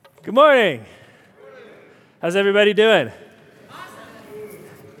Good morning. How's everybody doing?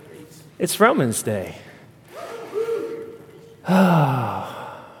 It's Romans Day. We're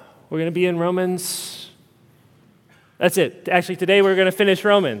going to be in Romans. That's it. Actually, today we're going to finish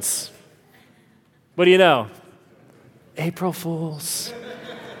Romans. What do you know? April Fools.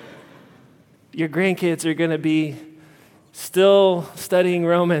 Your grandkids are going to be still studying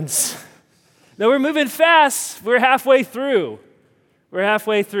Romans. No, we're moving fast. We're halfway through.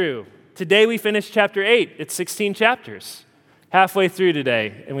 Today we finished chapter 8. It's 16 chapters. Halfway through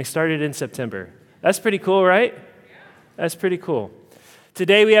today, and we started in September. That's pretty cool, right? That's pretty cool.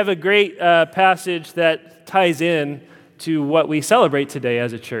 Today we have a great passage that ties in to what we celebrate today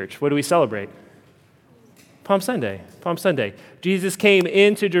as a church. What do we celebrate? Palm Sunday. Jesus came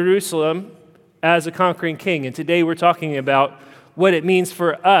into Jerusalem as a conquering king, and today we're talking about what it means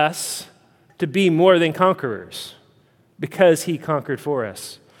for us to be more than conquerors because he conquered for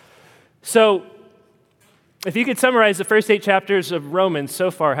us. So, if you could summarize the first 8 chapters of Romans so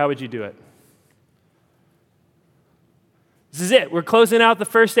far, how would you do it? This is it. We're closing out the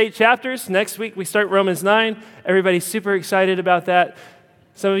first 8 chapters. Next week, we start Romans 9. Everybody's super excited about that.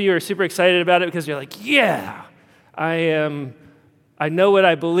 Some of you are super excited about it because you're like, yeah, I know what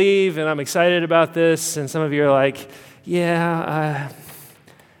I believe, and I'm excited about this. And some of you are like, yeah,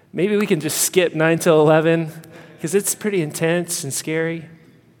 maybe we can just skip 9 till 11 because it's pretty intense and scary.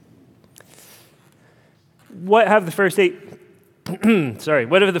 What have the first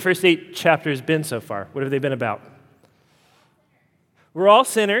 8 chapters been so far? What have they been about? We're all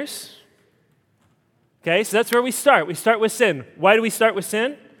sinners. Okay, so that's where we start. We start with sin. Why do we start with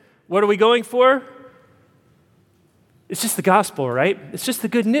sin? What are we going for? It's just the gospel, right? It's just the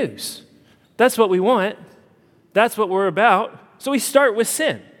good news. That's what we want. That's what we're about. So we start with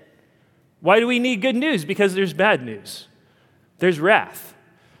sin. Why do we need good news? Because there's bad news. There's wrath.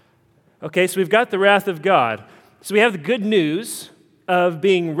 Okay, so we've got the wrath of God. So we have the good news of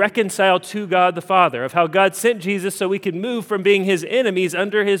being reconciled to God the Father, of how God sent Jesus so we could move from being his enemies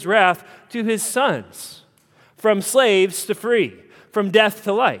under his wrath to his sons, from slaves to free, from death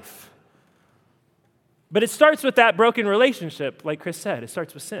to life. But it starts with that broken relationship, like Chris said. It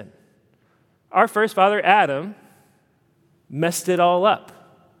starts with sin. Our first father, Adam, messed it all up.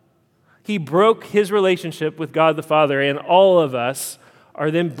 He broke his relationship with God the Father, and all of us are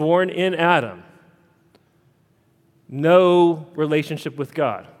then born in Adam. No relationship with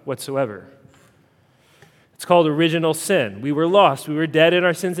God whatsoever. It's called original sin. We were lost. We were dead in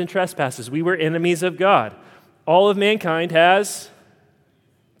our sins and trespasses. We were enemies of God. All of mankind has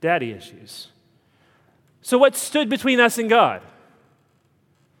daddy issues. So what stood between us and God?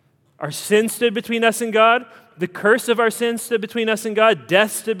 Our sin stood between us and God. The curse of our sin stood between us and God.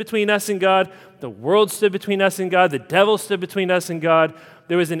 Death stood between us and God. The world stood between us and God. The devil stood between us and God.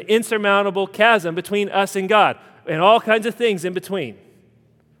 There was an insurmountable chasm between us and God, and all kinds of things in between.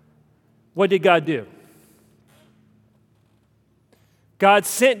 What did God do? God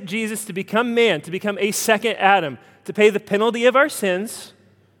sent Jesus to become man, to become a second Adam, to pay the penalty of our sins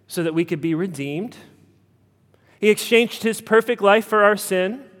so that we could be redeemed. He exchanged his perfect life for our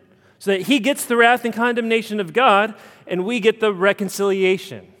sin so that he gets the wrath and condemnation of God and we get the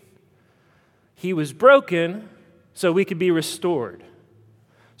reconciliation. He was broken so we could be restored.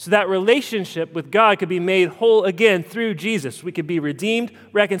 So that relationship with God could be made whole again through Jesus. We could be redeemed,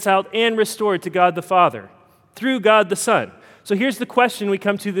 reconciled, and restored to God the Father through God the Son. So here's the question we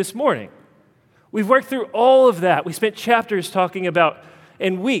come to this morning. We've worked through all of that. We spent chapters talking about,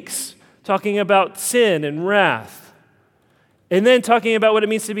 and weeks, talking about sin and wrath, and then talking about what it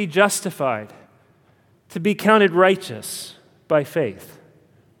means to be justified, to be counted righteous by faith,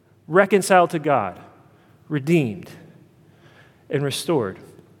 reconciled to God, redeemed, and restored.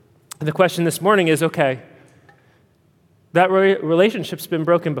 And the question this morning is, okay, that relationship's been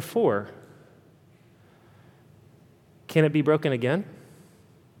broken before. Can it be broken again?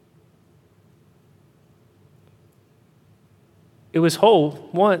 It was whole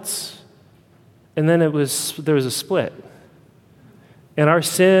once, and then there was a split. And our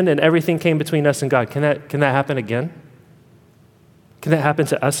sin and everything came between us and God. Can that happen again? Can that happen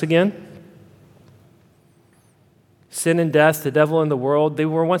to us again? Sin and death, the devil and the world, they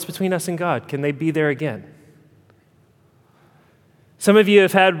were once between us and God. Can they be there again? Some of you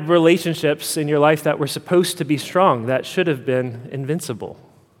have had relationships in your life that were supposed to be strong, that should have been invincible.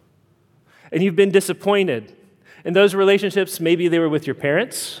 And you've been disappointed. In those relationships, maybe they were with your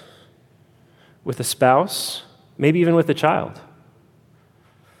parents, with a spouse, maybe even with a child.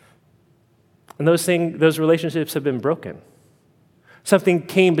 And those relationships have been broken. Something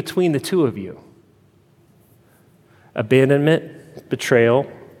came between the two of you. Abandonment,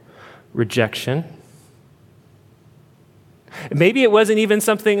 betrayal, rejection. Maybe it wasn't even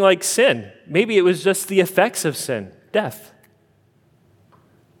something like sin. Maybe it was just the effects of sin, death.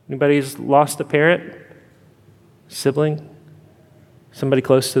 Anybody's lost a parent, sibling, somebody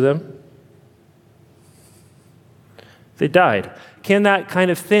close to them? They died. Can that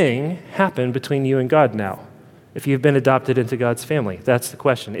kind of thing happen between you and God now, if you've been adopted into God's family? That's the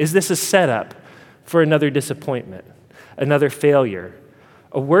question. Is this a setup for another disappointment, another failure,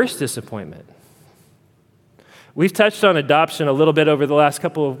 a worse disappointment? We've touched on adoption a little bit over the last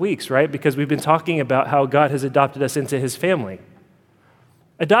couple of weeks, right? Because we've been talking about how God has adopted us into his family.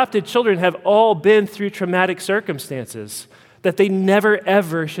 Adopted children have all been through traumatic circumstances that they never,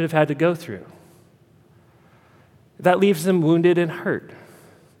 ever should have had to go through. That leaves them wounded and hurt,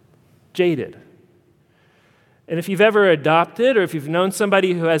 jaded. And if you've ever adopted, or if you've known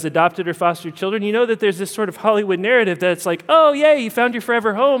somebody who has adopted or fostered children, you know that there's this sort of Hollywood narrative that's like, oh, yeah, you found your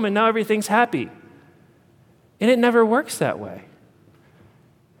forever home and now everything's happy. And it never works that way.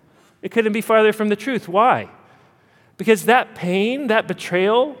 It couldn't be farther from the truth. Why? Because that pain, that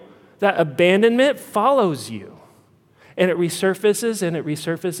betrayal, that abandonment follows you. And it resurfaces and it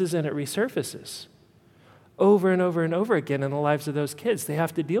resurfaces and it resurfaces over and over and over again in the lives of those kids. They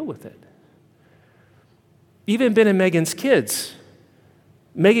have to deal with it. Even Ben and Megan's kids,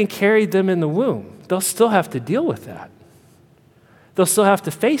 Megan carried them in the womb. They'll still have to deal with that. They'll still have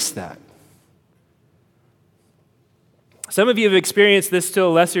to face that. Some of you have experienced this to a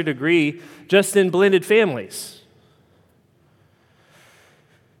lesser degree just in blended families.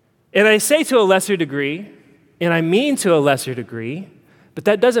 And I say to a lesser degree, and I mean to a lesser degree, but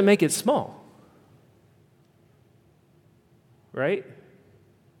that doesn't make it small. Right?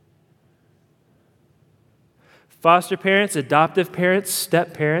 Foster parents, adoptive parents,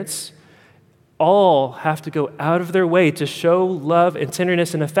 step parents, all have to go out of their way to show love and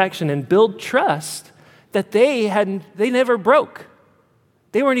tenderness and affection and build trust that they never broke.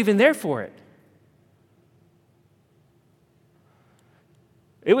 They weren't even there for it.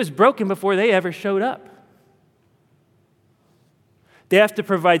 It was broken before they ever showed up. They have to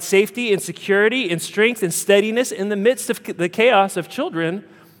provide safety and security and strength and steadiness in the midst of the chaos of children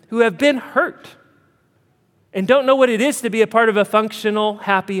who have been hurt and don't know what it is to be a part of a functional,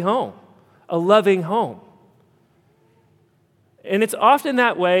 happy home, a loving home. And it's often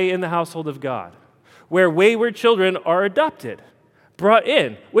that way in the household of God, where wayward children are adopted, brought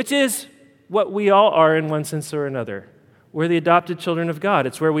in, which is what we all are in one sense or another. We're the adopted children of God.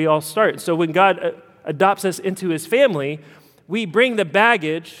 It's where we all start. So when God adopts us into his family, we bring the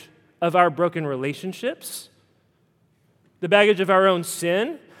baggage of our broken relationships, the baggage of our own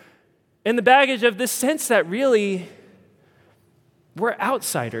sin, and the baggage of this sense that really we're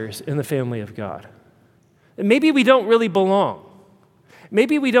outsiders in the family of God. And maybe we don't really belong.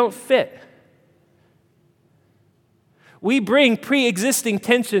 Maybe we don't fit. We bring pre-existing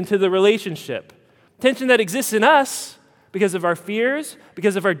tension to the relationship, tension that exists in us because of our fears,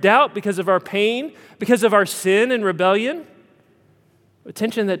 because of our doubt, because of our pain, because of our sin and rebellion, a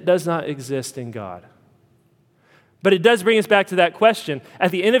tension that does not exist in God. But it does bring us back to that question.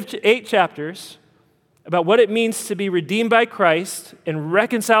 At the end of 8 chapters, about what it means to be redeemed by Christ and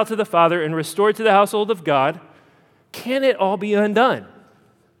reconciled to the Father and restored to the household of God, can it all be undone?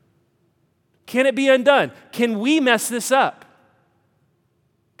 Can it be undone? Can we mess this up?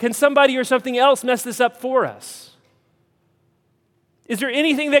 Can somebody or something else mess this up for us? Is there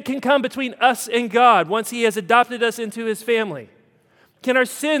anything that can come between us and God once he has adopted us into his family? Can our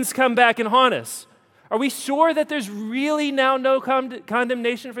sins come back and haunt us? Are we sure that there's really now no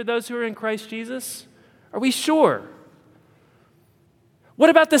condemnation for those who are in Christ Jesus? Are we sure? What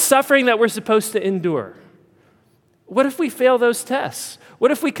about the suffering that we're supposed to endure? What if we fail those tests? What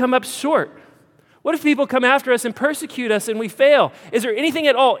if we come up short? What if people come after us and persecute us and we fail? Is there anything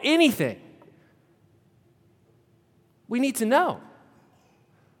at all, anything? We need to know.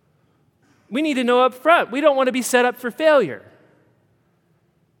 We need to know up front. We don't want to be set up for failure.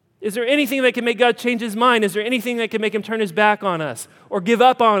 Is there anything that can make God change his mind? Is there anything that can make him turn his back on us or give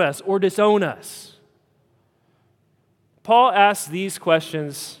up on us or disown us? Paul asks these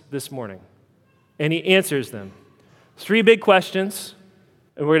questions this morning, and he answers them. 3 big questions,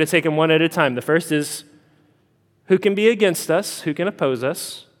 and we're going to take them one at a time. The first is, who can be against us? Who can oppose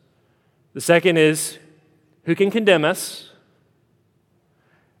us? The second is, who can condemn us?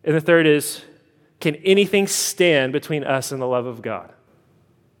 And the third is, can anything stand between us and the love of God?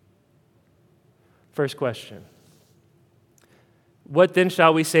 First question. What then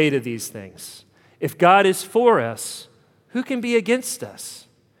shall we say to these things? If God is for us, who can be against us?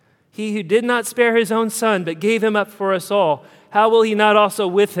 He who did not spare his own son, but gave him up for us all, how will he not also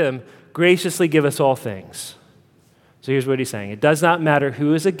with him graciously give us all things. So here's what he's saying. It does not matter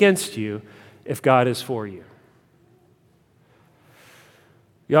who is against you if God is for you.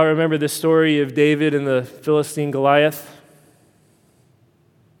 Y'all remember the story of David and the Philistine Goliath?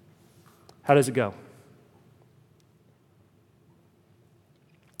 How does it go?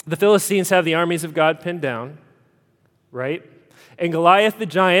 The Philistines have the armies of God pinned down, right? And Goliath the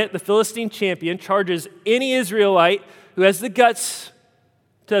giant, the Philistine champion, charges any Israelite who has the guts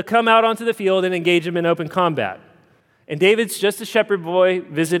to come out onto the field and engage him in open combat. And David's just a shepherd boy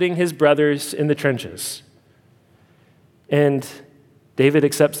visiting his brothers in the trenches. And David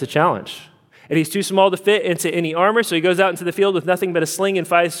accepts the challenge. And he's too small to fit into any armor, so he goes out into the field with nothing but a sling and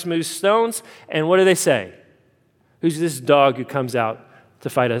 5 smooth stones. And what do they say? Who's this dog who comes out to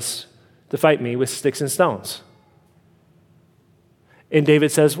fight me with sticks and stones? And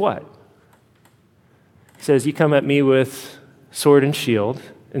David says what? He says, you come at me with sword and shield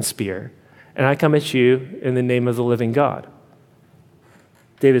and spear, and I come at you in the name of the living God.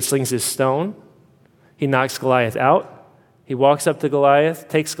 David slings his stone. He knocks Goliath out. He walks up to Goliath,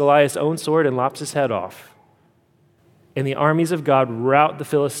 takes Goliath's own sword, and lops his head off. And the armies of God rout the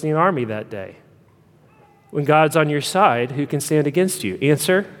Philistine army that day. When God's on your side, who can stand against you?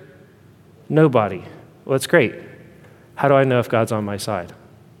 Answer, nobody. Well, that's great. How do I know if God's on my side?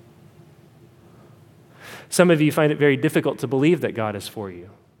 Some of you find it very difficult to believe that God is for you.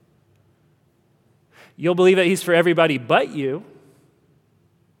 You'll believe that he's for everybody but you.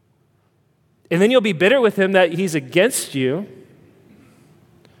 And then you'll be bitter with him that he's against you.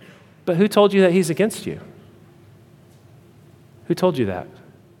 But who told you that he's against you? Who told you that?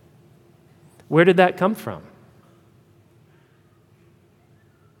 Where did that come from?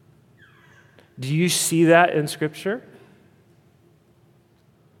 Do you see that in Scripture?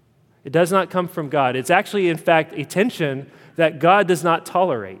 It does not come from God. It's actually, in fact, a tension that God does not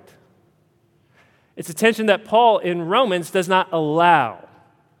tolerate. It's a tension that Paul in Romans does not allow.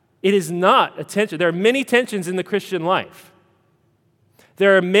 It is not a tension. There are many tensions in the Christian life.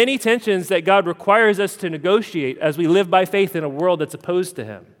 There are many tensions that God requires us to negotiate as we live by faith in a world that's opposed to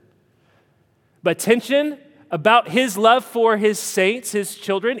him. But tension about his love for his saints, his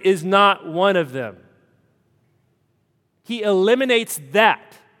children, is not one of them. He eliminates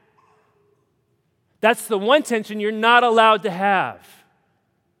that. That's the one tension you're not allowed to have.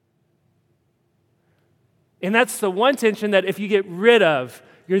 And that's the one tension that if you get rid of,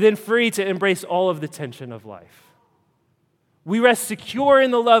 you're then free to embrace all of the tension of life. We rest secure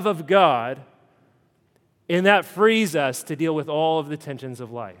in the love of God, and that frees us to deal with all of the tensions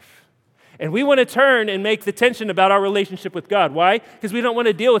of life. And we want to turn and make the tension about our relationship with God. Why? Because we don't want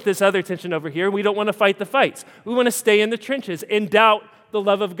to deal with this other tension over here. We don't want to fight the fights. We want to stay in the trenches and doubt the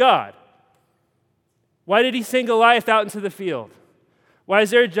love of God. Why did he send Goliath out into the field? Why is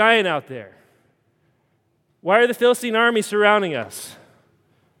there a giant out there? Why are the Philistine armies surrounding us?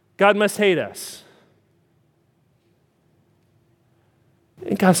 God must hate us.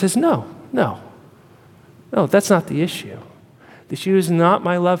 And God says, no, that's not the issue. The issue is not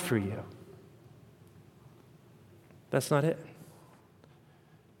my love for you. That's not it.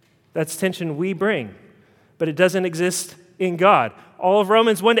 That's tension we bring, but it doesn't exist in God. All of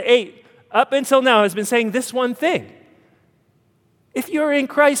Romans 1-8, up until now, has been saying this one thing. If you're in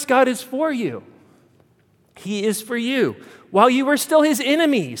Christ, God is for you. He is for you. While you were still his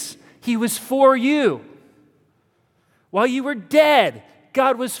enemies, he was for you. While you were dead,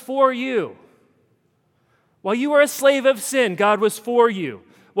 God was for you. While you were a slave of sin, God was for you.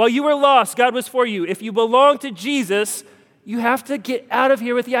 While you were lost, God was for you. If you belong to Jesus, you have to get out of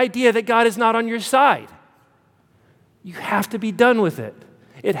here with the idea that God is not on your side. You have to be done with it.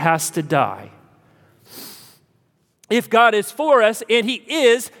 It has to die. If God is for us, and he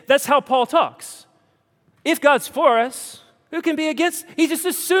is, that's how Paul talks. If God's for us, who can be against? He just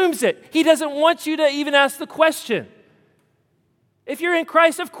assumes it. He doesn't want you to even ask the question. If you're in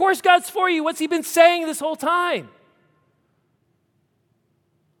Christ, of course God's for you. What's he been saying this whole time?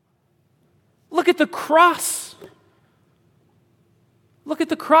 Look at the cross. Look at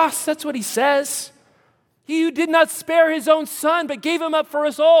the cross. That's what he says. He who did not spare his own son, but gave him up for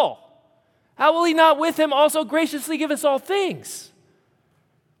us all. How will he not with him also graciously give us all things?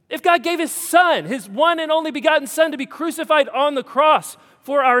 If God gave his son, his one and only begotten son, to be crucified on the cross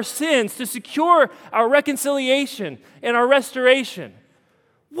for our sins, to secure our reconciliation and our restoration,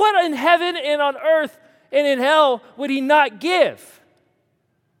 what in heaven and on earth and in hell would he not give?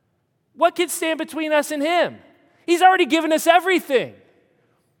 What could stand between us and him? He's already given us everything.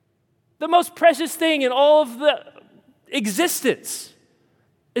 The most precious thing in all of the existence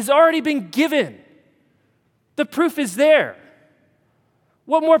has already been given. The proof is there.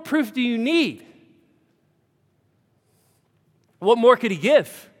 What more proof do you need? What more could he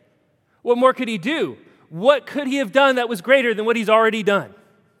give? What more could he do? What could he have done that was greater than what he's already done?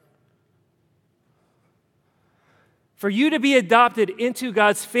 For you to be adopted into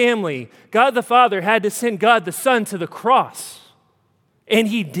God's family, God the Father had to send God the Son to the cross. And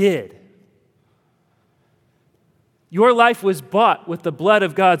he did. Your life was bought with the blood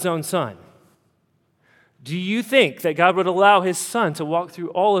of God's own Son. Do you think that God would allow his Son to walk through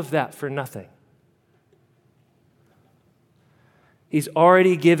all of that for nothing? He's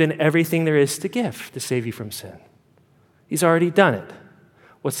already given everything there is to give to save you from sin. He's already done it.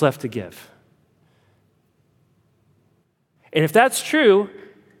 What's left to give? And if that's true,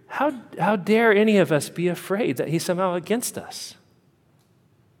 how dare any of us be afraid that he's somehow against us?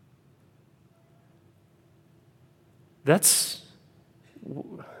 There's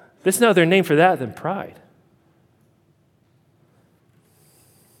no other name for that than pride.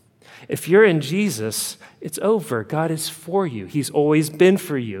 If you're in Jesus, it's over. God is for you. He's always been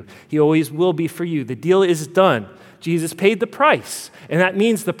for you. He always will be for you. The deal is done. Jesus paid the price, and that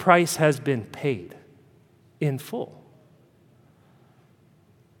means the price has been paid in full.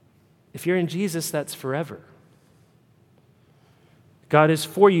 If you're in Jesus, that's forever. God is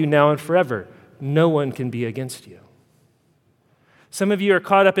for you now and forever. No one can be against you. Some of you are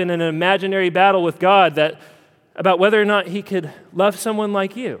caught up in an imaginary battle with God about whether or not he could love someone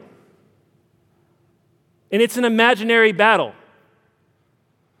like you. And it's an imaginary battle.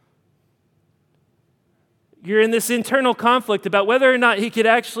 You're in this internal conflict about whether or not he could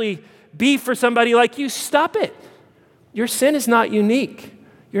actually be for somebody like you. Stop it. Your sin is not unique.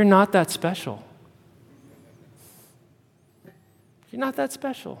 You're not that special. You're not that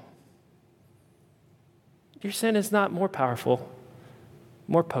special. Your sin is not more powerful,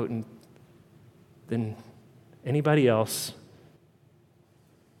 more potent than anybody else.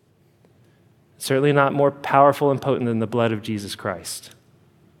 Certainly not more powerful and potent than the blood of Jesus Christ.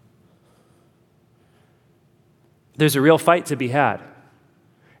 There's a real fight to be had.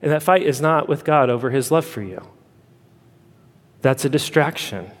 And that fight is not with God over his love for you. That's a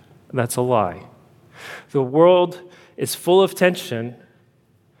distraction. That's a lie. The world is full of tension.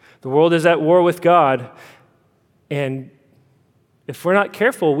 The world is at war with God. And if we're not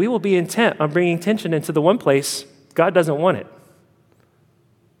careful, we will be intent on bringing tension into the one place God doesn't want it.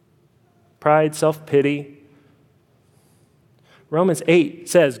 Pride, self-pity. Romans 8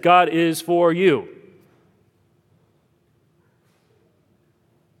 says, God is for you.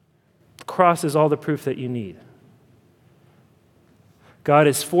 The cross is all the proof that you need. God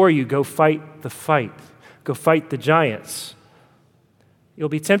is for you. Go fight the fight. Go fight the giants. You'll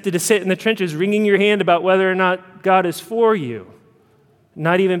be tempted to sit in the trenches wringing your hand about whether or not God is for you.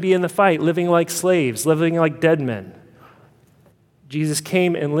 Not even be in the fight, living like slaves, living like dead men. Jesus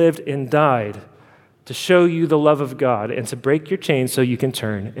came and lived and died to show you the love of God and to break your chains so you can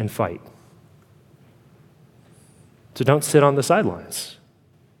turn and fight. So don't sit on the sidelines.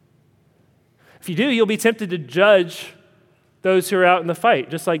 If you do, you'll be tempted to judge those who are out in the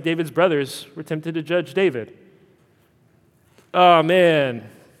fight, just like David's brothers were tempted to judge David. Oh man,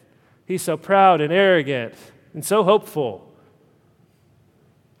 he's so proud and arrogant and so hopeful.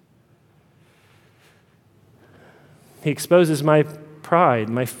 He exposes my pride,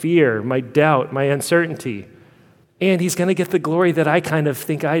 my fear, my doubt, my uncertainty. And he's going to get the glory that I kind of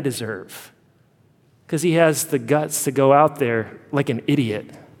think I deserve. Because he has the guts to go out there like an idiot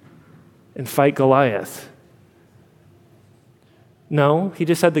and fight Goliath. No, he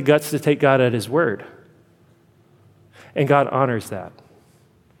just had the guts to take God at his word. And God honors that.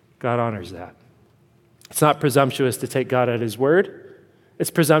 God honors that. It's not presumptuous to take God at his word.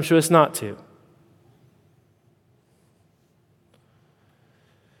 It's presumptuous not to.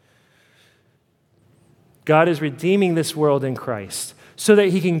 God is redeeming this world in Christ so that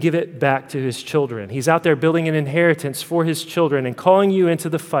he can give it back to his children. He's out there building an inheritance for his children and calling you into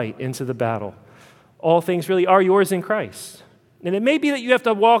the fight, into the battle. All things really are yours in Christ. And it may be that you have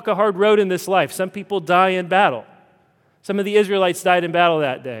to walk a hard road in this life. Some people die in battle. Some of the Israelites died in battle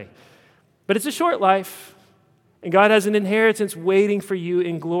that day. But it's a short life, and God has an inheritance waiting for you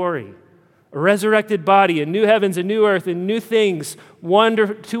in glory. A resurrected body, a new heavens, a new earth, and new things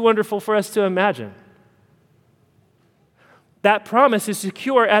too wonderful for us to imagine. That promise is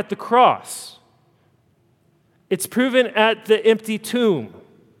secure at the cross. It's proven at the empty tomb,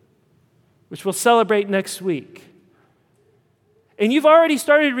 which we'll celebrate next week. And you've already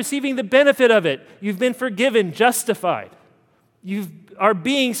started receiving the benefit of it. You've been forgiven, justified. You are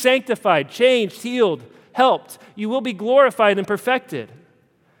being sanctified, changed, healed, helped. You will be glorified and perfected.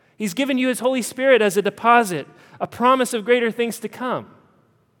 He's given you his Holy Spirit as a deposit, a promise of greater things to come.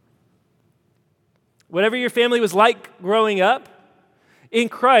 Whatever your family was like growing up, in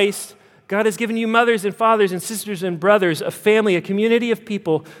Christ, God has given you mothers and fathers and sisters and brothers, a family, a community of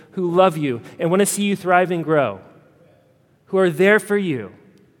people who love you and want to see you thrive and grow, who are there for you,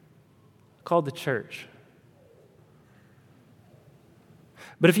 called the church.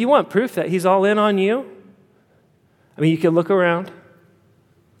 But if you want proof that he's all in on you, I mean, you can look around.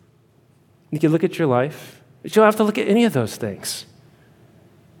 You can look at your life. But you don't have to look at any of those things.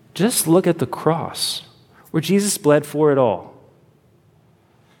 Just look at the cross, where Jesus bled for it all.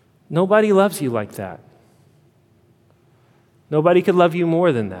 Nobody loves you like that. Nobody could love you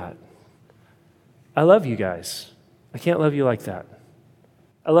more than that. I love you guys. I can't love you like that.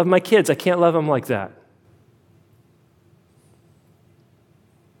 I love my kids. I can't love them like that.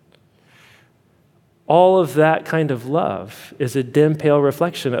 All of that kind of love is a dim, pale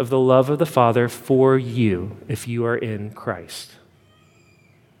reflection of the love of the Father for you if you are in Christ.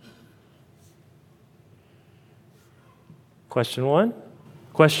 Question 1.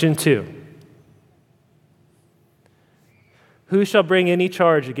 Question 2. Who shall bring any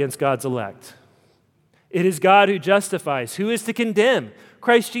charge against God's elect? It is God who justifies. Who is to condemn?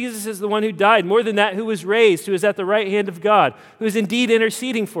 Christ Jesus is the one who died. More than that, who was raised, who is at the right hand of God, who is indeed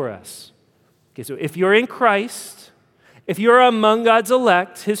interceding for us. Okay, so if you're in Christ, if you're among God's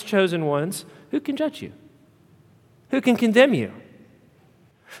elect, his chosen ones, who can judge you? Who can condemn you?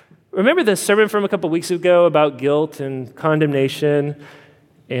 Remember the sermon from a couple weeks ago about guilt and condemnation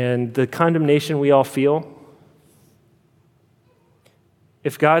and the condemnation we all feel?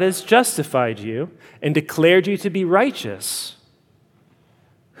 If God has justified you and declared you to be righteous,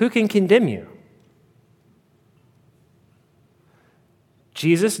 who can condemn you?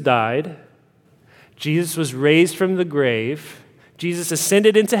 Jesus died. Jesus was raised from the grave. Jesus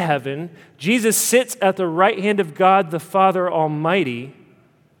ascended into heaven. Jesus sits at the right hand of God the Father Almighty.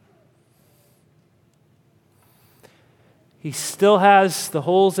 He still has the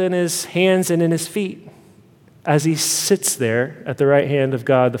holes in his hands and in his feet as he sits there at the right hand of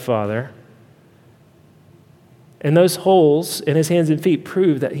God the Father. And those holes in his hands and feet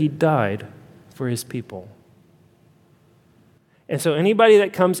prove that he died for his people. And so anybody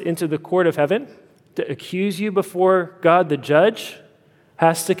that comes into the court of heaven to accuse you before God the judge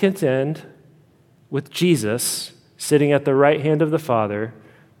has to contend with Jesus sitting at the right hand of the Father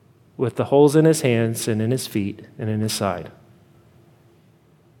with the holes in his hands and in his feet and in his side.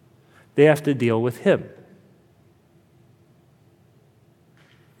 They have to deal with him.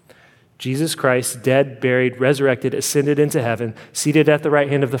 Jesus Christ, dead, buried, resurrected, ascended into heaven, seated at the right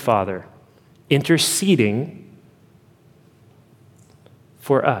hand of the Father, interceding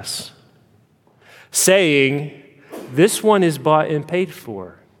for us, saying, "This one is bought and paid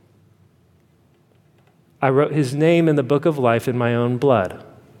for. I wrote his name in the book of life in my own blood.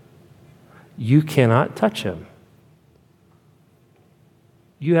 You cannot touch him.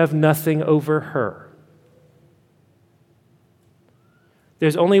 You have nothing over her."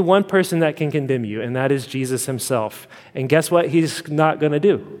 There's only one person that can condemn you, and that is Jesus himself. And guess what he's not going to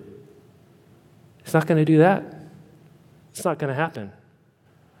do? He's not going to do that. It's not going to happen.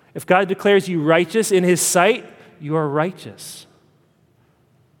 If God declares you righteous in his sight, you are righteous.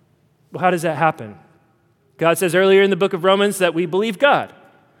 Well, how does that happen? God says earlier in the book of Romans that we believe God.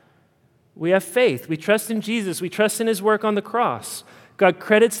 We have faith. We trust in Jesus. We trust in his work on the cross. God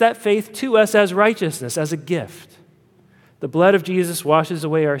credits that faith to us as righteousness, as a gift. The blood of Jesus washes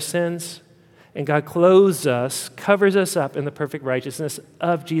away our sins, and God clothes us, covers us up in the perfect righteousness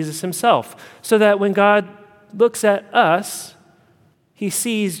of Jesus himself, so that when God looks at us, he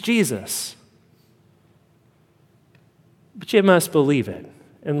sees Jesus. But you must believe it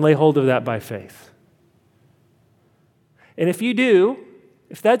and lay hold of that by faith. And if you do,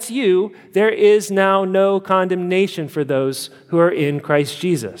 if that's you, there is now no condemnation for those who are in Christ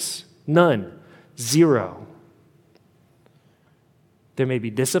Jesus. None. Zero. There may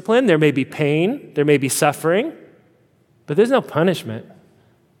be discipline, there may be pain, there may be suffering, but there's no punishment.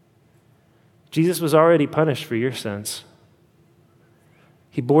 Jesus was already punished for your sins.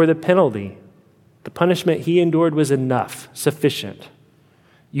 He bore the penalty. The punishment he endured was enough, sufficient.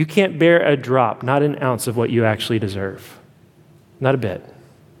 You can't bear a drop, not an ounce of what you actually deserve. Not a bit.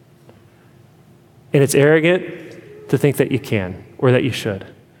 And it's arrogant to think that you can or that you should.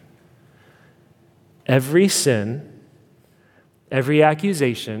 Every sin, every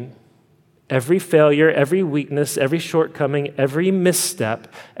accusation, every failure, every weakness, every shortcoming, every misstep,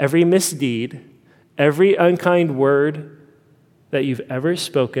 every misdeed, every unkind word that you've ever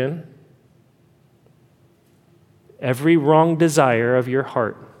spoken, every wrong desire of your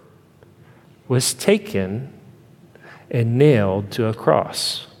heart was taken and nailed to a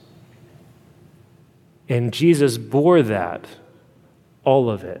cross. And Jesus bore that, all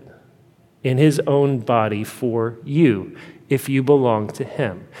of it, in his own body for you, if you belong to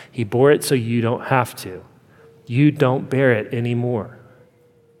him. He bore it so you don't have to. You don't bear it anymore.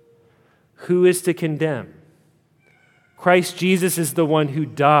 Who is to condemn? Christ Jesus is the one who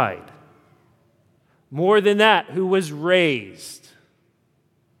died. More than that, who was raised,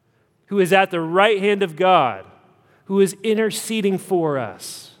 who is at the right hand of God, who is interceding for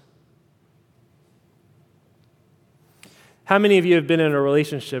us. How many of you have been in a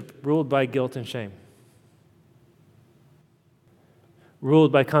relationship ruled by guilt and shame?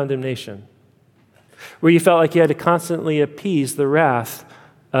 Ruled by condemnation? Where you felt like you had to constantly appease the wrath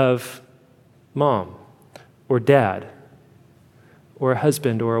of mom or dad or a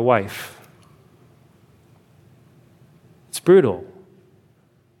husband or a wife? It's brutal,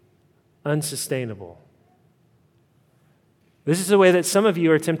 unsustainable. This is the way that some of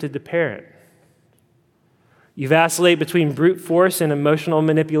you are tempted to parent. You vacillate between brute force and emotional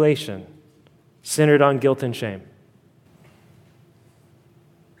manipulation, centered on guilt and shame.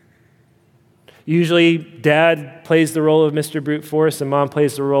 Usually, dad plays the role of Mr. Brute Force, and mom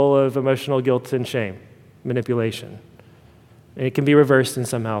plays the role of emotional guilt and shame, manipulation. And it can be reversed in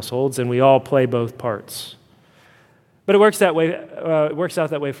some households, and we all play both parts. But it works that way. It works out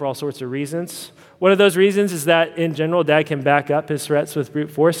that way for all sorts of reasons. One of those reasons is that, in general, dad can back up his threats with brute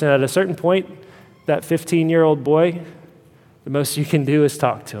force, and at a certain point, that 15-year-old boy, the most you can do is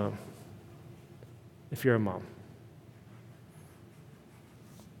talk to him, if you're a mom.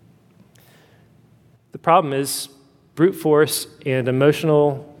 The problem is brute force and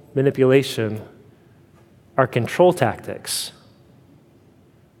emotional manipulation are control tactics.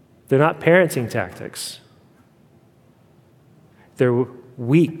 They're not parenting tactics. They're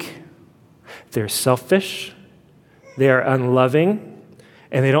weak. They're selfish. They are unloving,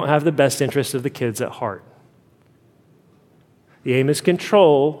 and they don't have the best interests of the kids at heart. The aim is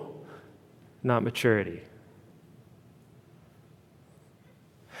control, not maturity.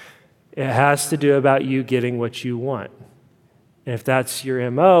 It has to do about you getting what you want. And if that's your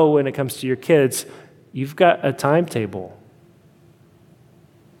MO when it comes to your kids, you've got a timetable.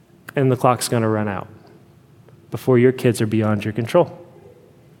 And the clock's going to run out before your kids are beyond your control.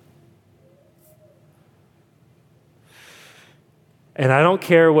 And I don't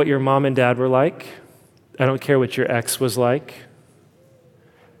care what your mom and dad were like. I don't care what your ex was like.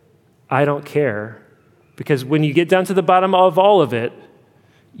 I don't care. Because when you get down to the bottom of all of it,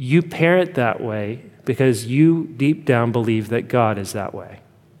 you parent that way because you deep down believe that God is that way.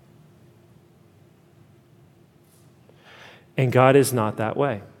 And God is not that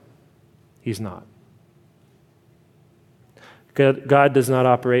way. He's not. God does not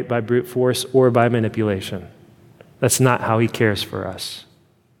operate by brute force or by manipulation. That's not how he cares for us.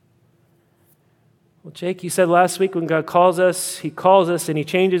 Well, Jake, you said last week when God calls us, he calls us and he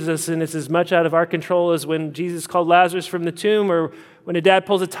changes us, and it's as much out of our control as when Jesus called Lazarus from the tomb or when a dad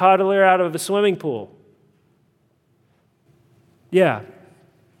pulls a toddler out of a swimming pool. Yeah.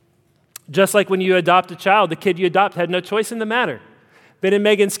 Just like when you adopt a child, the kid you adopt had no choice in the matter. Ben and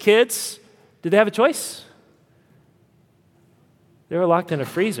Megan's kids, did they have a choice? They were locked in a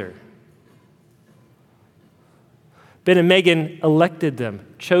freezer. Ben and Megan elected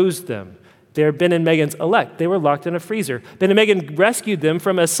them, chose them. They're Ben and Megan's elect. They were locked in a freezer. Ben and Megan rescued them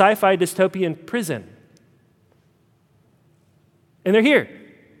from a sci-fi dystopian prison. And they're here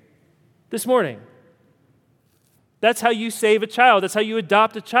this morning. That's how you save a child. That's how you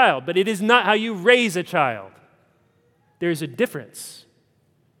adopt a child. But it is not how you raise a child. There's a difference.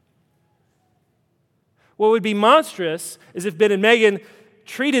 What would be monstrous is if Ben and Megan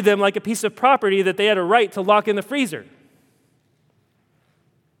treated them like a piece of property that they had a right to lock in the freezer.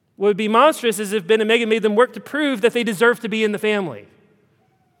 What would be monstrous is if Ben and Megan made them work to prove that they deserve to be in the family,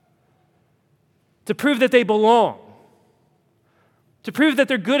 to prove that they belong, to prove that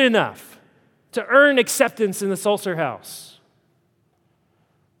they're good enough, to earn acceptance in the Sulzer house.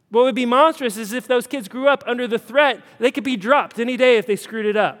 What would be monstrous is if those kids grew up under the threat they could be dropped any day if they screwed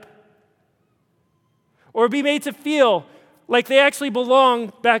it up, or be made to feel like they actually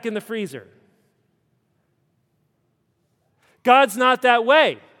belong back in the freezer. God's not that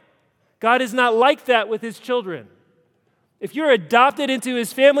way. God is not like that with his children. If you're adopted into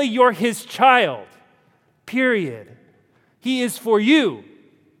his family, you're his child. Period. He is for you.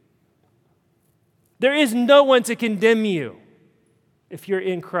 There is no one to condemn you if you're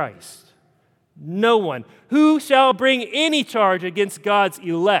in Christ. No one. Who shall bring any charge against God's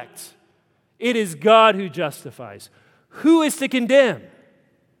elect? It is God who justifies. Who is to condemn?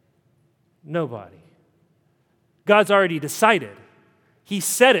 Nobody. God's already decided. He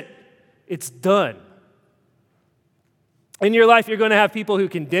said it. It's done. In your life, you're going to have people who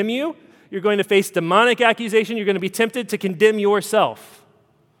condemn you. You're going to face demonic accusation. You're going to be tempted to condemn yourself.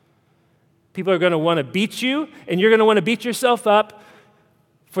 People are going to want to beat you, and you're going to want to beat yourself up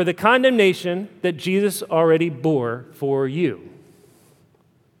for the condemnation that Jesus already bore for you.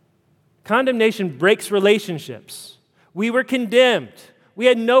 Condemnation breaks relationships. We were condemned. We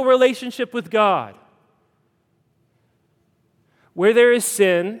had no relationship with God. Where there is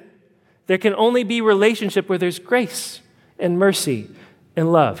sin, there can only be relationship where there's grace and mercy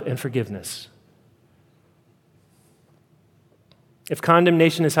and love and forgiveness. If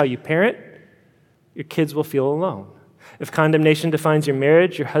condemnation is how you parent, your kids will feel alone. If condemnation defines your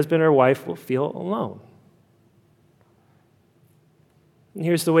marriage, your husband or wife will feel alone. And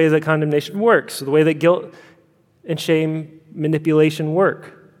here's the way that condemnation works, the way that guilt and shame manipulation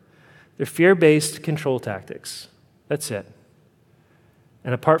work. They're fear-based control tactics. That's it.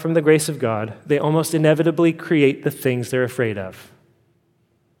 And apart from the grace of God, they almost inevitably create the things they're afraid of.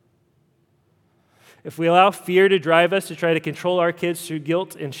 If we allow fear to drive us to try to control our kids through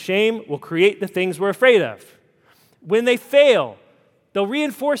guilt and shame, we'll create the things we're afraid of. When they fail, they'll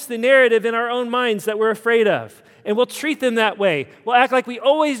reinforce the narrative in our own minds that we're afraid of, and we'll treat them that way. We'll act like we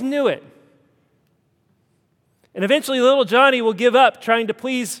always knew it. And eventually, little Johnny will give up trying to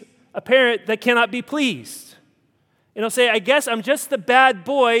please a parent that cannot be pleased. And he'll say, I guess I'm just the bad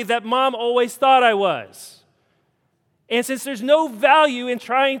boy that mom always thought I was. And since there's no value in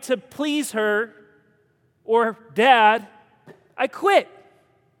trying to please her or dad, I quit.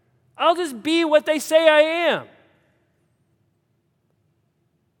 I'll just be what they say I am.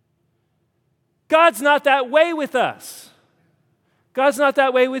 God's not that way with us. God's not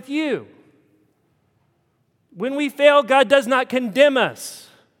that way with you. When we fail, God does not condemn us.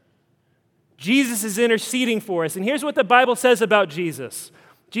 Jesus is interceding for us. And here's what the Bible says about Jesus.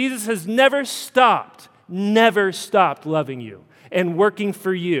 Jesus has never stopped loving you and working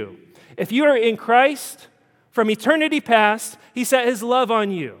for you. If you are in Christ, from eternity past, he set his love on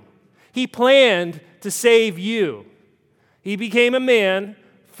you. He planned to save you. He became a man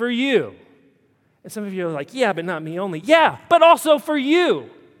for you. And some of you are like, yeah, but not me only. Yeah, but also for you.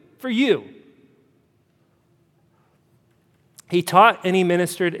 For you. He taught and he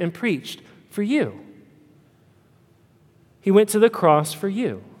ministered and preached for you. He went to the cross for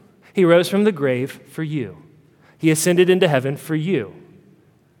you. He rose from the grave for you. He ascended into heaven for you.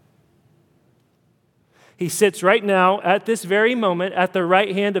 He sits right now at this very moment at the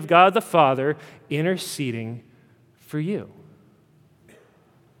right hand of God the Father, interceding for you.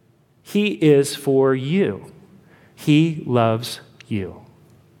 He is for you. He loves you.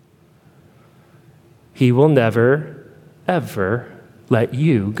 He will never, ever let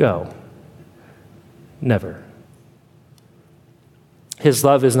you go. Never. His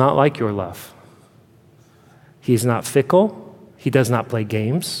love is not like your love. He's not fickle. He does not play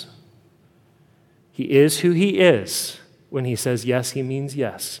games. He is who he is. When he says yes, he means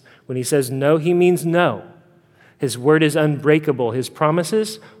yes. When he says no, he means no. His word is unbreakable. His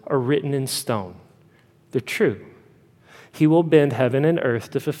promises are written in stone. They're true. He will bend heaven and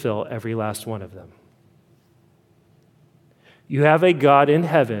earth to fulfill every last one of them. You have a God in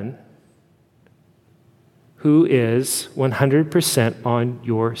heaven who is 100% on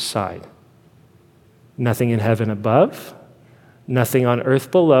your side. Nothing in heaven above, nothing on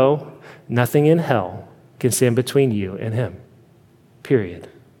earth below, nothing in hell can stand between you and him. Period.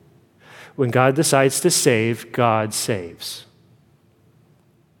 When God decides to save, God saves.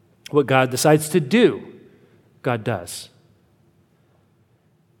 What God decides to do, God does.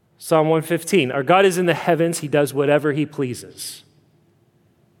 Psalm 115, our God is in the heavens. He does whatever he pleases.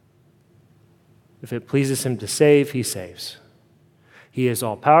 If it pleases him to save, he saves. He is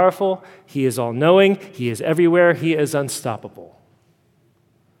all-powerful. He is all-knowing. He is everywhere. He is unstoppable.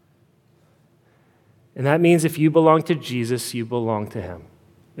 And that means if you belong to Jesus, you belong to him.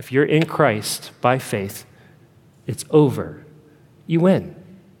 If you're in Christ by faith, it's over. You win.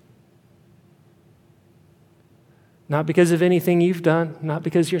 Not because of anything you've done, not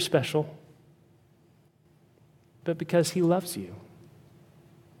because you're special, but because he loves you.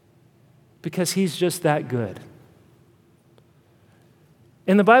 Because he's just that good.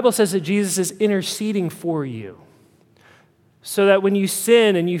 And the Bible says that Jesus is interceding for you. So that when you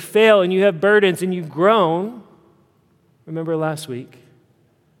sin and you fail and you have burdens and you groan, remember last week,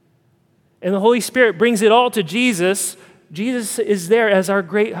 and the Holy Spirit brings it all to Jesus, Jesus is there as our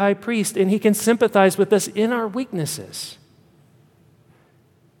great high priest, and he can sympathize with us in our weaknesses.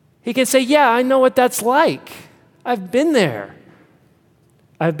 He can say, yeah, I know what that's like. I've been there.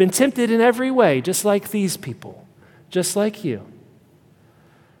 I've been tempted in every way, just like these people, just like you.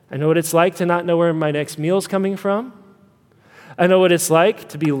 I know what it's like to not know where my next meal's coming from. I know what it's like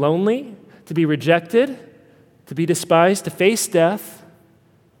to be lonely, to be rejected, to be despised, to face death,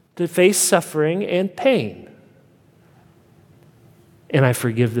 to face suffering and pain. And I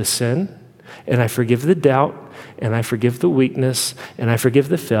forgive the sin, and I forgive the doubt, and I forgive the weakness, and I forgive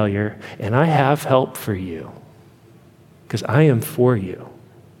the failure, and I have help for you because I am for you.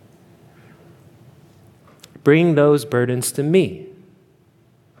 Bring those burdens to me.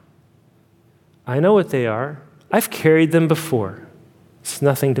 I know what they are. I've carried them before. It's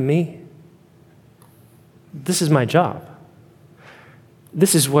nothing to me. This is my job.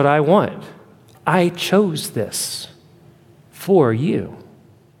 This is what I want. I chose this for you.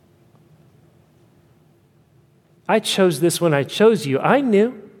 I chose this when I chose you. I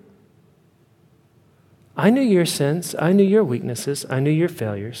knew your sins. I knew your weaknesses. I knew your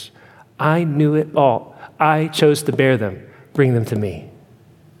failures. I knew it all. I chose to bear them. Bring them to me.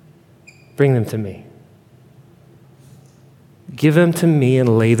 Bring them to me. Give them to me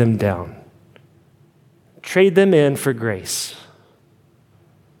and lay them down. Trade them in for grace.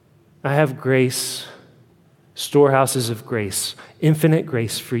 I have grace, storehouses of grace, infinite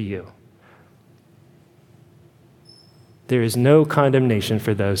grace for you. There is no condemnation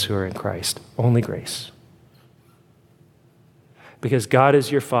for those who are in Christ, only grace. Because God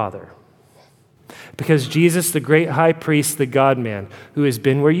is your Father. Because Jesus, the great high priest, the God-man, who has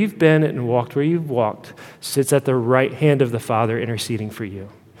been where you've been and walked where you've walked, sits at the right hand of the Father interceding for you.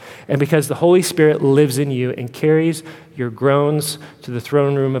 And because the Holy Spirit lives in you and carries your groans to the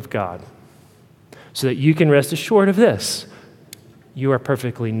throne room of God, so that you can rest assured of this. You are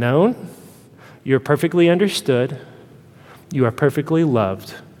perfectly known, you are perfectly understood, you are perfectly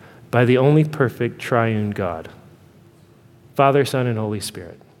loved by the only perfect triune God, Father, Son, and Holy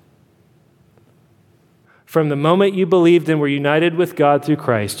Spirit. From the moment you believed and were united with God through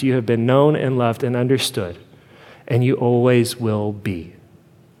Christ, you have been known and loved and understood, and you always will be.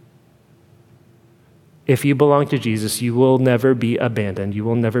 If you belong to Jesus, you will never be abandoned. You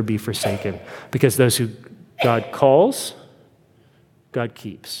will never be forsaken, because those who God calls, God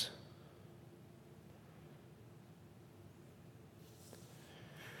keeps.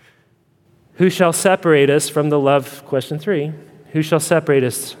 Who shall separate us from the love, question 3, who shall separate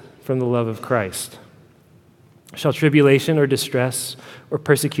us from the love of Christ? Shall tribulation or distress or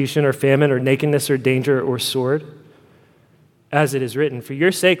persecution or famine or nakedness or danger or sword? As it is written, for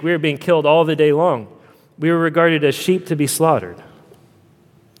your sake we are being killed all the day long. We were regarded as sheep to be slaughtered.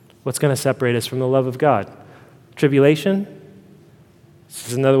 What's going to separate us from the love of God? Tribulation? This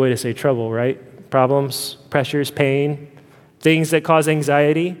is another way to say trouble, right? Problems, pressures, pain, things that cause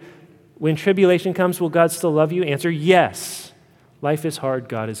anxiety. When tribulation comes, will God still love you? Answer, yes. Life is hard,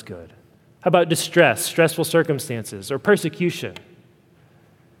 God is good. How about distress, stressful circumstances, or persecution?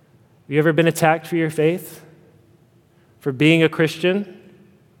 Have you ever been attacked for your faith? For being a Christian?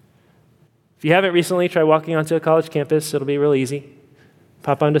 If you haven't recently, try walking onto a college campus. It'll be real easy.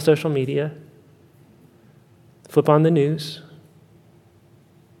 Pop onto social media. Flip on the news.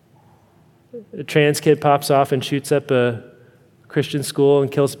 A trans kid pops off and shoots up a Christian school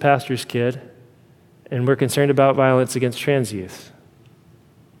and kills a pastor's kid. And we're concerned about violence against trans youth.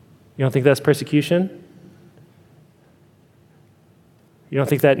 You don't think that's persecution? You don't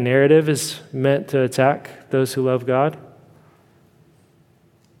think that narrative is meant to attack those who love God?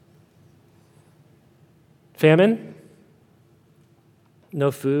 Famine?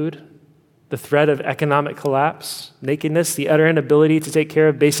 No food? The threat of economic collapse? Nakedness? The utter inability to take care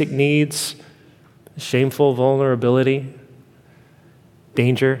of basic needs? Shameful vulnerability?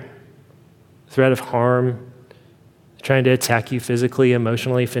 Danger? Threat of harm? Trying to attack you physically,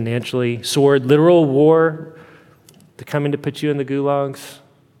 emotionally, financially, sword, literal war to come in to put you in the gulags.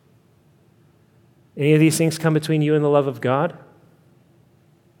 Any of these things come between you and the love of God?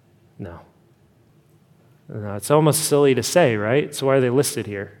 No. No, it's almost silly to say, right? So why are they listed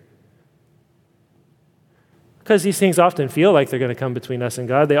here? Because these things often feel like they're going to come between us and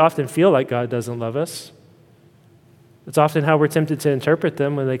God. They often feel like God doesn't love us. It's often how we're tempted to interpret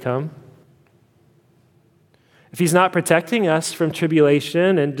them when they come. If he's not protecting us from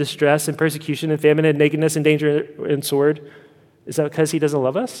tribulation and distress and persecution and famine and nakedness and danger and sword, is that because he doesn't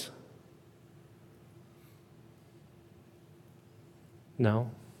love us?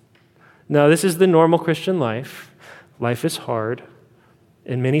 No. No, this is the normal Christian life. Life is hard.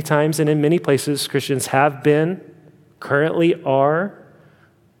 And many times and in many places, Christians have been, currently are,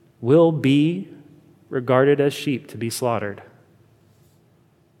 will be regarded as sheep to be slaughtered.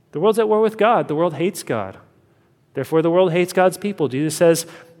 The world's at war with God. The world hates God. Therefore, the world hates God's people. Jesus says,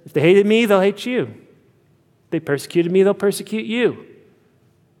 if they hated me, they'll hate you. If they persecuted me, they'll persecute you.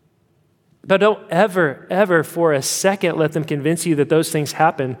 But don't ever, ever for a second let them convince you that those things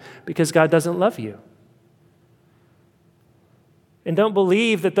happen because God doesn't love you. And don't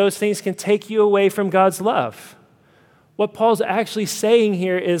believe that those things can take you away from God's love. What Paul's actually saying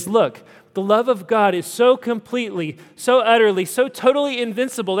here is, look, the love of God is so completely, so utterly, so totally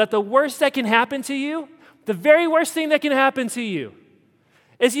invincible that the worst that can happen to you, the very worst thing that can happen to you,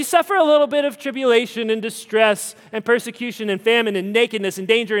 is you suffer a little bit of tribulation and distress and persecution and famine and nakedness and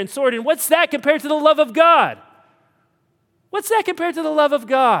danger and sword. And what's that compared to the love of God? What's that compared to the love of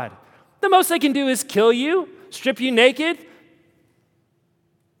God? The most they can do is kill you, strip you naked,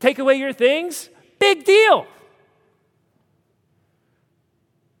 take away your things. Big deal.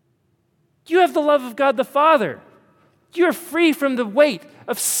 You have the love of God the Father. You are free from the weight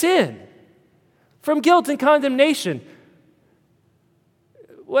of sin, from guilt and condemnation.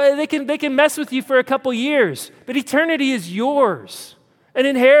 Well, they can mess with you for a couple years, but eternity is yours. An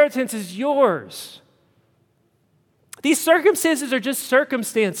inheritance is yours. These circumstances are just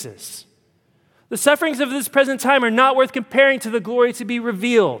circumstances. The sufferings of this present time are not worth comparing to the glory to be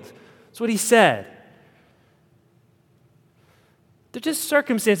revealed. That's what he said. They're just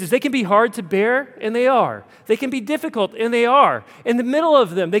circumstances. They can be hard to bear, and they are. They can be difficult, and they are. In the middle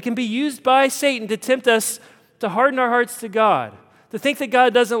of them, they can be used by Satan to tempt us to harden our hearts to God, to think that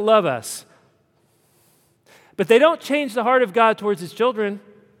God doesn't love us. But they don't change the heart of God towards his children.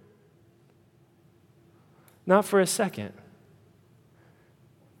 Not for a second.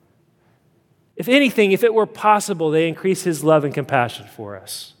 If anything, if it were possible, they increase his love and compassion for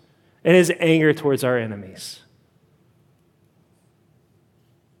us and his anger towards our enemies.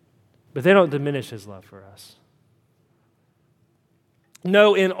 But they don't diminish his love for us.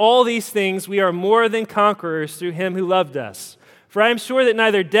 No, in all these things we are more than conquerors through him who loved us. For I am sure that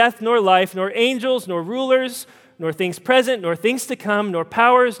neither death nor life, nor angels, nor rulers, nor things present, nor things to come, nor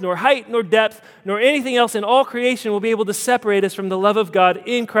powers, nor height, nor depth, nor anything else in all creation will be able to separate us from the love of God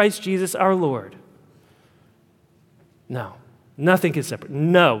in Christ Jesus our Lord. No, nothing can separate.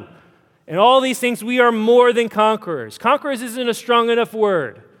 No. In all these things we are more than conquerors. Conquerors isn't a strong enough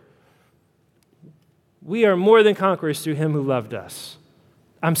word. We are more than conquerors through him who loved us.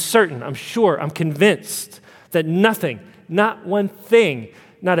 I'm certain, I'm sure, I'm convinced that nothing, not one thing,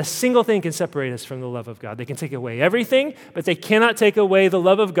 not a single thing can separate us from the love of God. They can take away everything, but they cannot take away the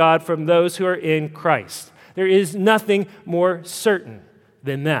love of God from those who are in Christ. There is nothing more certain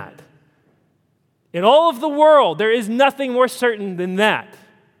than that. In all of the world, there is nothing more certain than that.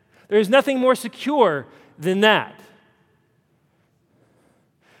 There is nothing more secure than that.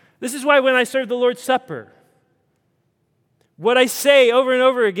 This is why when I serve the Lord's Supper, what I say over and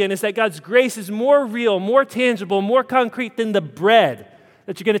over again is that God's grace is more real, more tangible, more concrete than the bread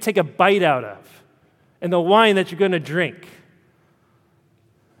that you're going to take a bite out of and the wine that you're going to drink.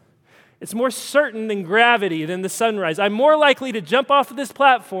 It's more certain than gravity, than the sunrise. I'm more likely to jump off of this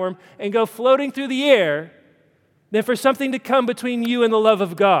platform and go floating through the air than for something to come between you and the love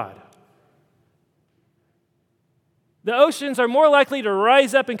of God. The oceans are more likely to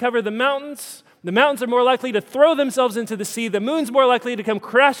rise up and cover the mountains. The mountains are more likely to throw themselves into the sea. The moon's more likely to come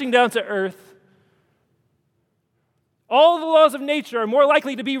crashing down to earth. All the laws of nature are more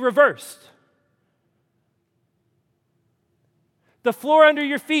likely to be reversed. The floor under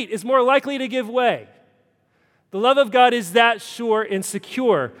your feet is more likely to give way. The love of God is that sure and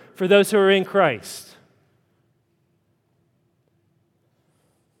secure for those who are in Christ.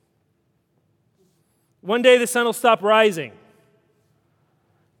 One day the sun will stop rising.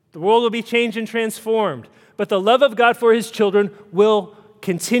 The world will be changed and transformed, but the love of God for his children will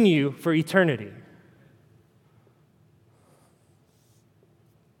continue for eternity.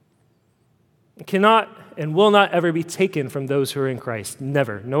 It cannot and will not ever be taken from those who are in Christ.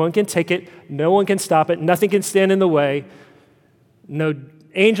 Never. No one can take it. No one can stop it. Nothing can stand in the way. No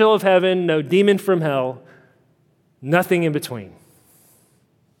angel of heaven, no demon from hell, nothing in between.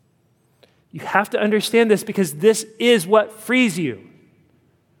 You have to understand this because this is what frees you.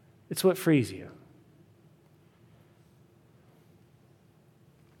 It's what frees you.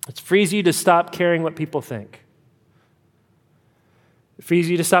 It frees you to stop caring what people think. It frees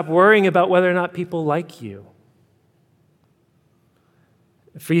you to stop worrying about whether or not people like you.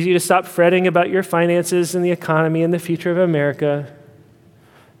 It frees you to stop fretting about your finances and the economy and the future of America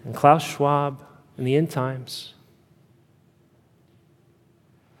and Klaus Schwab and the end times.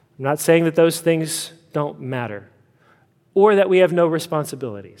 I'm not saying that those things don't matter or that we have no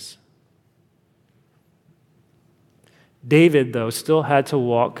responsibilities. David, though, still had to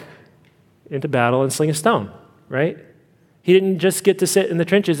walk into battle and sling a stone, right? He didn't just get to sit in the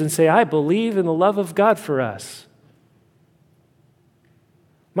trenches and say, I believe in the love of God for us.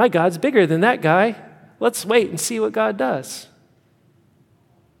 My God's bigger than that guy. Let's wait and see what God does.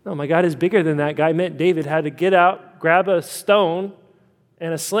 No, my God is bigger than that guy meant David had to get out, grab a stone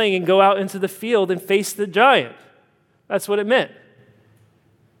and a sling, and go out into the field and face the giant. That's what it meant.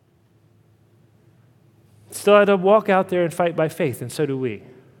 Still had to walk out there and fight by faith, and so do we.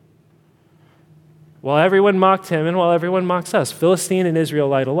 While everyone mocked him and while everyone mocks us, Philistine and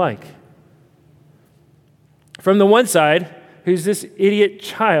Israelite alike. From the one side, who's this idiot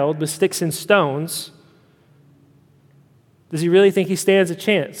child with sticks and stones, does he really think he stands a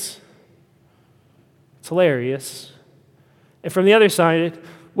chance? It's hilarious. And from the other side,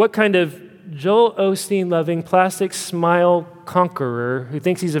 what kind of Joel Osteen-loving, plastic smile conqueror who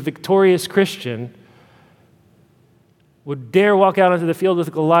thinks he's a victorious Christian would dare walk out onto the field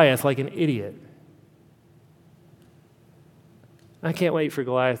with Goliath like an idiot? I can't wait for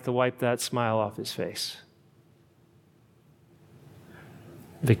Goliath to wipe that smile off his face.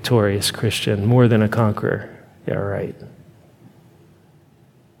 Victorious Christian, more than a conqueror. Yeah, right.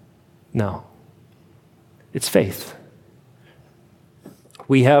 No. It's faith.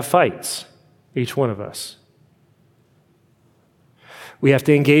 We have fights, each one of us. We have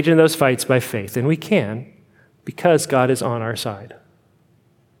to engage in those fights by faith, and we can because God is on our side.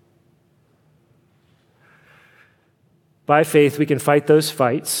 By faith, we can fight those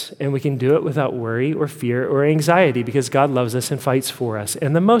fights, and we can do it without worry or fear or anxiety because God loves us and fights for us.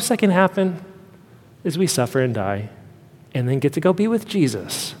 And the most that can happen is we suffer and die and then get to go be with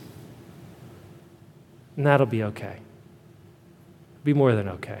Jesus. And that'll be okay. Be more than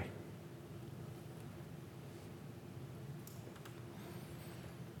okay.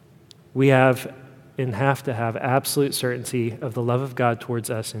 We have and have to have absolute certainty of the love of God towards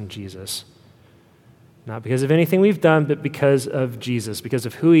us in Jesus. Not because of anything we've done, but because of Jesus, because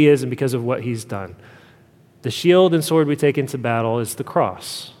of who he is and because of what he's done. The shield and sword we take into battle is the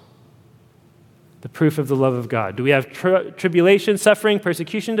cross, the proof of the love of God. Do we have tribulation, suffering,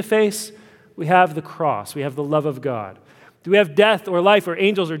 persecution to face? We have the cross. We have the love of God. Do we have death or life or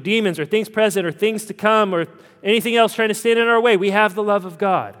angels or demons or things present or things to come or anything else trying to stand in our way? We have the love of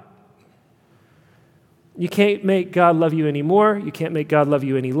God. You can't make God love you any more. You can't make God love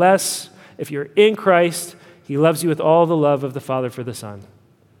you any less. If you're in Christ, he loves you with all the love of the Father for the Son.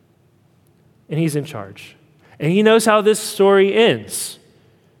 And he's in charge. And he knows how this story ends.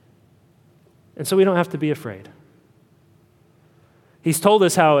 And so we don't have to be afraid. He's told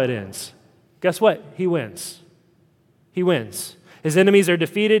us how it ends. Guess what? He wins. He wins. His enemies are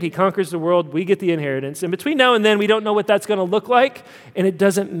defeated. He conquers the world. We get the inheritance. And between now and then, we don't know what that's going to look like, and it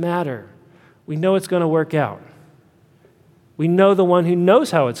doesn't matter. We know it's going to work out. We know the one who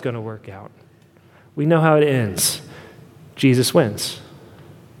knows how it's going to work out. We know how it ends. Jesus wins.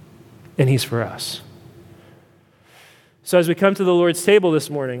 And he's for us. So as we come to the Lord's table this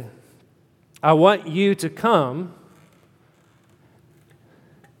morning, I want you to come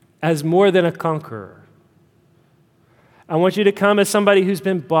as more than a conqueror. I want you to come as somebody who's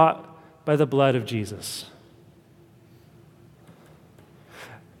been bought by the blood of Jesus.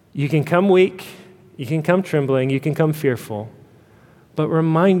 You can come weak, you can come trembling, you can come fearful, but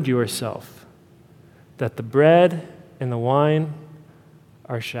remind yourself that the bread and the wine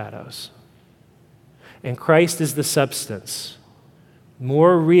are shadows. And Christ is the substance,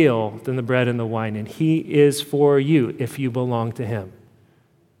 more real than the bread and the wine, and he is for you if you belong to him.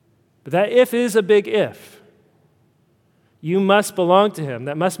 But that if is a big if. You must belong to him.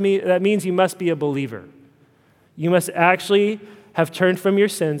 That means you must be a believer. You must actually have turned from your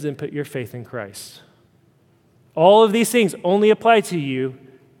sins and put your faith in Christ. All of these things only apply to you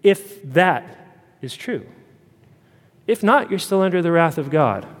if that is true. If not, you're still under the wrath of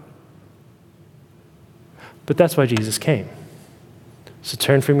God. But that's why Jesus came. So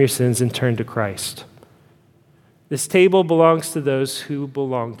turn from your sins and turn to Christ. This table belongs to those who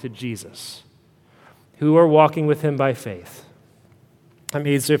belong to Jesus, who are walking with him by faith. That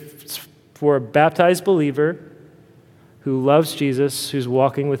means if for a baptized believer who loves Jesus, who's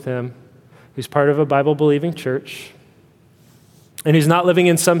walking with him, who's part of a Bible-believing church, and who's not living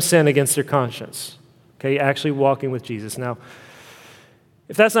in some sin against their conscience, okay, actually walking with Jesus. Now,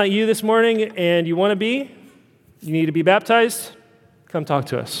 if that's not you this morning and you want to be, you need to be baptized, come talk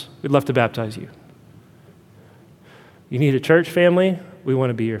to us. We'd love to baptize you. You need a church family, we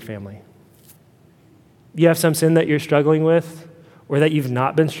want to be your family. You have some sin that you're struggling with, or that you've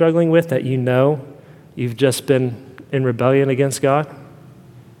not been struggling with, that you know you've just been in rebellion against God,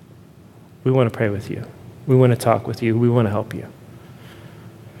 we want to pray with you. We want to talk with you. We want to help you.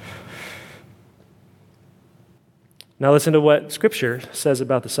 Now listen to what Scripture says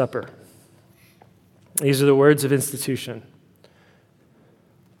about the supper. These are the words of institution.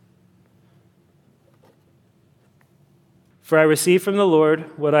 For I received from the Lord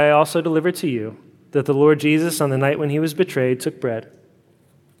what I also delivered to you, that the Lord Jesus, on the night when he was betrayed, took bread.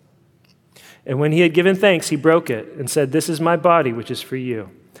 And when he had given thanks, he broke it and said, "This is my body, which is for you.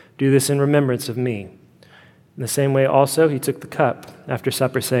 Do this in remembrance of me." In the same way also he took the cup after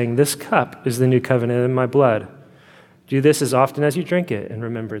supper, saying, "This cup is the new covenant in my blood. Do this as often as you drink it in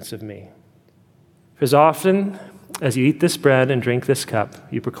remembrance of me. For as often as you eat this bread and drink this cup,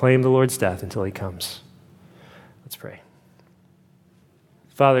 you proclaim the Lord's death until he comes." Let's pray.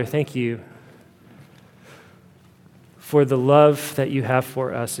 Father, thank you for the love that you have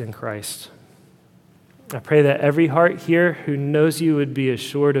for us in Christ. I pray that every heart here who knows you would be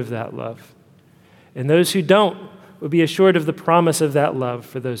assured of that love, and those who don't would be assured of the promise of that love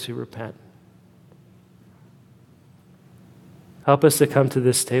for those who repent. Help us to come to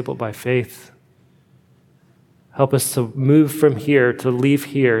this table by faith. Help us to move from here, to leave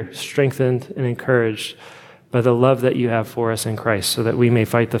here, strengthened and encouraged by the love that you have for us in Christ, so that we may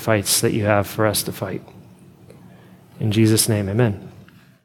fight the fights that you have for us to fight. In Jesus' name, amen.